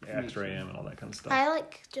X-ray him and all that kind of stuff. I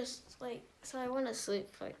like just like so I went to sleep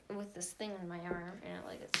like with this thing on my arm,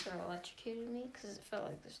 and it sort of electrocuted me because it felt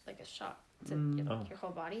like there's like a shock to Oh. your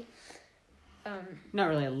whole body. Not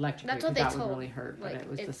really electric. That's what because they that would told. really hurt, but Like, it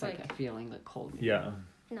was it's just like like- a feeling that cold. Yeah.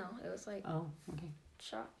 No, it was like Oh, okay.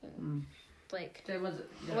 shock. And, Mm. like Did it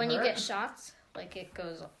when you hurt? get shots, like it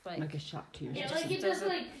goes like. Like a shock to your Yeah, system. like it does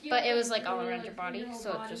like. But it was, feel like, all around like your body, whole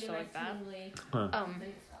so it body just and, felt like that. tingly.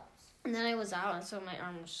 And then I was out, and so my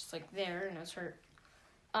arm was just like there, and it was hurt.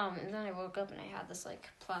 And then I woke up and I had this like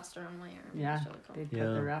plaster on my arm. Yeah, It was really cool. they put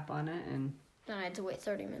Yeah. the wrap on it, and Then I had to wait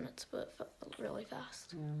 30 minutes, but it felt really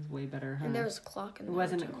fast. yeah, it was way better. Huh? And there was a clock in It there.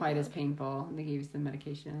 wasn't which I'm quite as glad. painful. They gave you some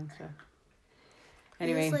medication and stuff. It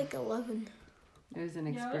Anyway, was like 11. it was an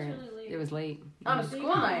Yeah, it was experience. really late. It was late. On a So you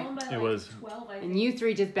school got night. home by, It like, was. 12, I And think. you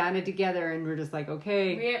three just banded together and we're just like, We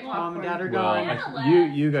okay, ate mom and popcorn. dad are Well, gone. Anna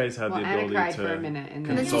left. you guys had Well, the Anna ability cried to for a minute, and then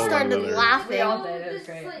And then she console started one another. laughing. We all did. It was This,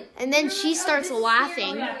 great. like, And then we were she like, oh, starts this is laughing.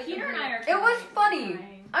 scary. Yeah, Peter and I are It was crying. funny. Crying.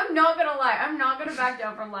 I'm not gonna lie. I'm not gonna back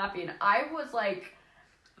down from laughing. I was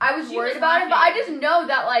She worried was about it, but I laughing. just know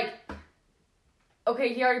that like,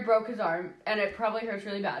 okay, he already broke his arm, and it probably hurts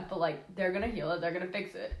really bad. But like, they're gonna heal it. They're gonna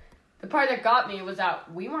fix it. The part that got me was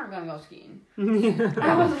that we weren't gonna go skiing.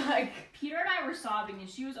 I was like, Peter and I were sobbing, and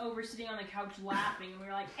she was over sitting on the couch laughing, and we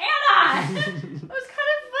were like, Anna! it was kind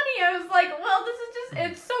of funny. I was like, well, this is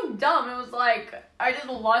just—it's so dumb. It was like I just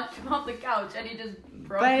launched him off the couch, and he just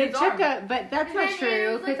broke But his it took arm. but that's And not then it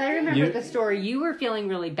true was because like- I remember You- the story. You were feeling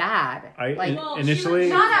really bad. I- like, Well, Initially-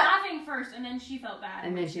 she was Shut up. laughing first, and then she felt bad.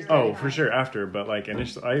 And then she You're started Oh, right. for sure. After, but like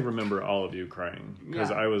initially, I remember all of you crying because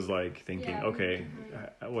Yeah. I was like thinking, Yeah. okay,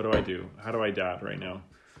 what do I do? How do I dad right now?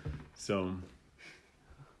 So,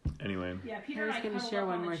 anyway. Yeah, I Peter was and I going to cuddled share up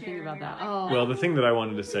one on the more chair, thing and about we were that. like, Oh, Well, the thing that I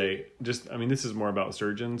wanted to say, I mean, this is more about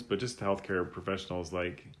surgeons, but just healthcare professionals,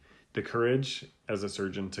 like the courage as a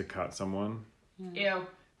surgeon to cut someone, Ew.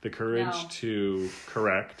 the courage No. to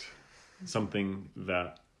correct something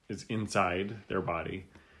that is inside their body,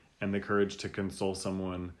 and the courage to console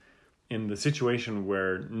someone in the situation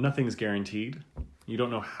where nothing's guaranteed. You don't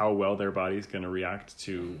know how well their body's going to react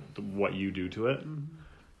to what you do to it.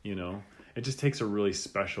 You know, it just takes a really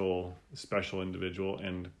special individual,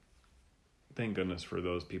 and thank goodness for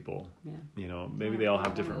those people. Yeah. You know, maybe Yeah, they all I'm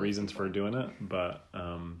have one different of those reasons for people. doing it, but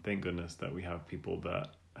thank goodness that we have people that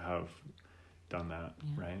have done that,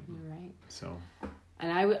 Yeah, right? you're right. So,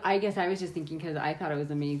 And I guess I was just thinking because I thought it was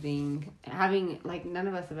amazing having, like, none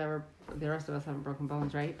of us have ever, the rest of us haven't broken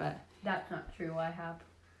bones, right? But That's not true. I have.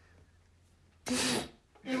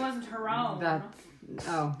 It wasn't her own. that's,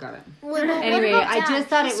 oh, got it. What Anyway, about I Dad? just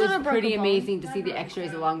thought He it sorta was broke pretty a bone. amazing to see the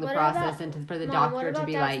x-rays along the What process about- and for the Mom, what doctor to about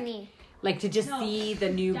be Dad's like, knee? like to just No. see the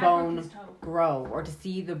new Dad broke bone his toe. grow or to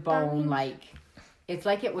see the bone means- like it's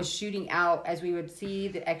like it was shooting out as we would see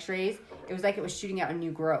the x-rays. It was like it was shooting out a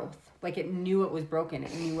new growth. Like it knew it was broken.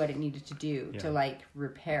 It knew what it needed to do to Yeah. like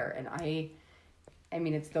repair. And I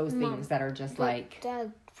mean, it's those Mom, things that are just But like,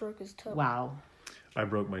 Dad broke his toe. wow. I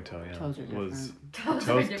broke my toe, yeah. Toes are It was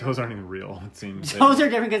different. toes aren't even real, it seems. Toes are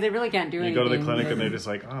different because they really can't do You anything. go to the clinic but- and they're just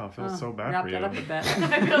like, oh, it feels so bad wrap for that up a you.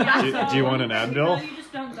 bit. Do you want an Advil? No, you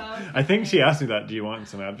just don't go. I think she asked me that. Do you want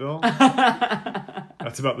some Advil?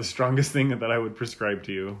 That's about the strongest thing that I would prescribe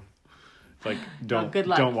to you. Like, don't good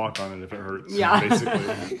luck. don't walk on it if it hurts. Yeah.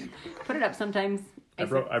 Basically, Put it up sometimes. I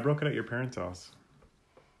broke it at your parents' house,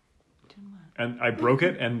 and I broke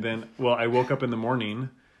it, and then I woke up in the morning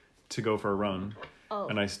to go for a run, Oh.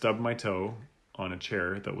 and I stubbed my toe on a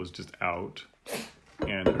chair that was just out,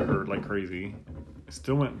 and it hurt like crazy. I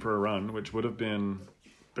still went for a run, which would have been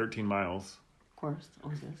 13 miles. Of course. Oh,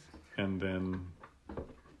 this. and then,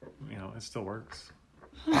 you know, it still works.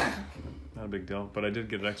 Not a big deal. But I did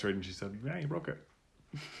get it x-rayed, and she said, yeah, you broke it.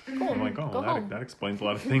 I'm like, oh, Go well, home. that explains a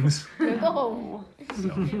lot of things. Go home.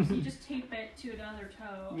 So, You just tape it to another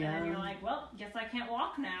toe, Yeah. and then you're like, well, guess I can't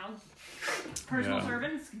walk now. Personal Yeah.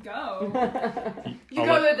 servants, go. You I'll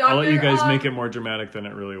go let, to the I'll let you doctor, guys make it more dramatic than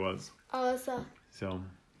it really was. Alyssa. So,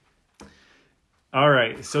 all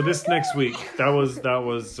right. So this next week, that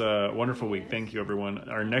was a wonderful week. Thank you, everyone.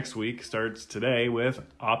 Our next week starts today with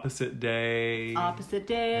Opposite Day. Opposite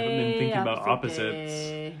day. I haven't been thinking about opposites.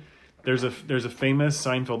 day. There's a famous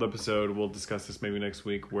Seinfeld episode. We'll discuss this maybe next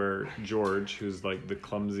week, where George, who's like the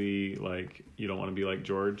clumsy, like you don't want to be like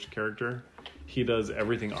George character, he does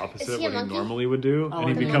everything opposite he a what he monkey? normally would do, Oh, and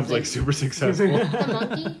he the becomes monkey. like super successful. The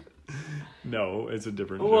monkey? No, it's a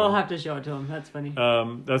different. We'll show. have to show it to him. That's funny.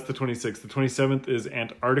 That's the 26th. The 27th is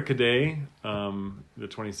Antarctica Day, the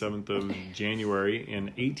 27th of January in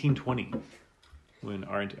 1820, when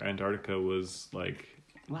Antarctica was like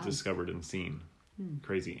Wow. discovered and seen.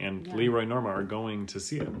 Crazy. And Yeah. Leroy and Norma are going to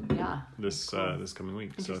see it Yeah. this coming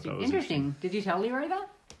week. So I thought it was Interesting. Did you tell Leroy that?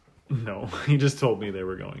 No, he just told me they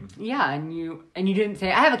were going. Yeah, and you didn't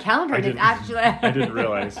say I have a calendar. I And it's didn't- actually. I didn't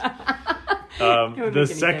realize. wouldn't The make any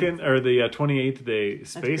second or the 28th day,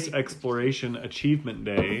 Space pretty- Exploration Achievement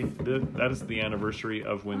Day. That is the anniversary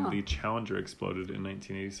of when Oh. the Challenger exploded in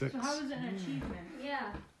 1986. So how is it an achievement?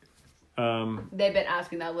 Yeah. They've been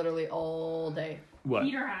asking that literally all day. What?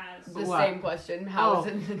 Peter has. The What? same question. How Oh. is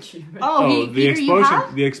it an achievement? Oh, the Peter, you explosion.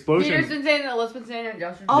 have? The explosion. Peter's been saying it, Elizabeth's been saying it,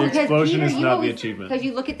 Josh was Oh, The saying it. because explosion Peter, is you not the always, achievement. Because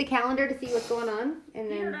you look at the calendar to see what's going on, and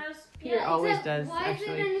Peter then does. Peter Yeah, always except does. Why Actually,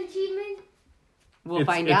 is it an achievement? we'll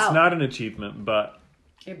find it's out. not an achievement, but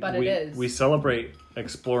But we, it is. we celebrate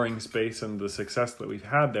exploring space and the success that we've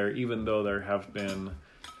had there, even though there have been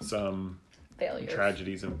some Failures.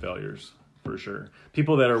 tragedies and failures, for sure.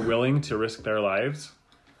 People that are willing to risk their lives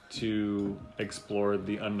to explore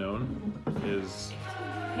the unknown is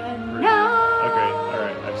pretty- No. Okay, all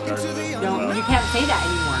right, I've started. No, you can't say that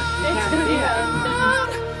anymore. You can't say that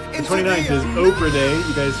anymore. The 29th is Oprah Day.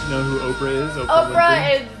 You guys know who Oprah is? Oprah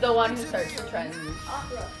Winfrey? is the one who starts the trends.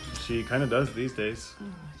 She kind of does these days.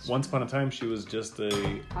 Once upon a time, she was just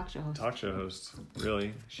a Talk show host. talk show host.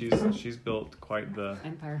 Really, she's built quite the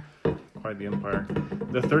Empire. empire.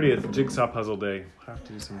 The 30th, Jigsaw Puzzle Day. We'll have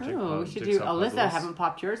to do some Oh, we should do. jigsaw Alyssa, puzzles. haven't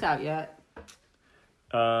popped yours out yet.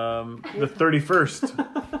 The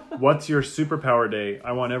 31st. What's your superpower day?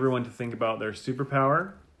 I want everyone to think about their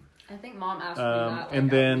superpower. I think Mom asked me that. And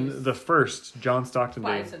at then least the 1st, John Stockton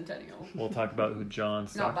Day. bicentennial. We'll talk about who John Not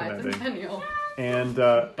Stockton that day. bicentennial. And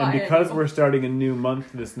Biennial. because we're starting a new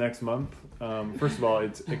month this next month, first of all,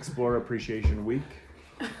 it's Explore Appreciation Week,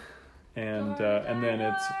 and then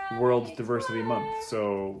it's World Diversity Month.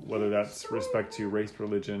 So whether that's respect to race,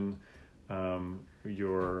 religion,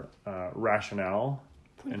 your rationale,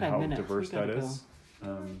 and 25 how minutes, diverse we that gotta is.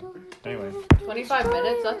 Anyway, 25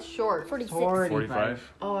 minutes? That's short. 46. 45.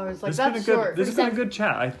 Oh, I was like, This has been a that's good. short. This has been a good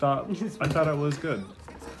chat. I thought it was good.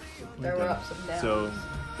 There were ups and downs. So,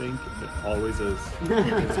 it always is.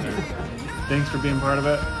 Thanks for being part of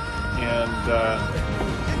it, and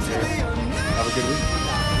have a good week.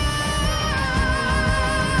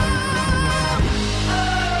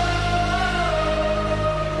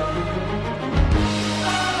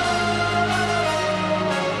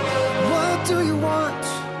 What do you want?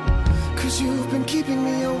 'Cause you've been keeping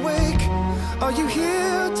me awake. Are you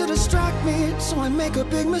here to distract me so I make a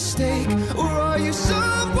big mistake? Or are you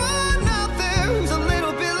someone out there who's a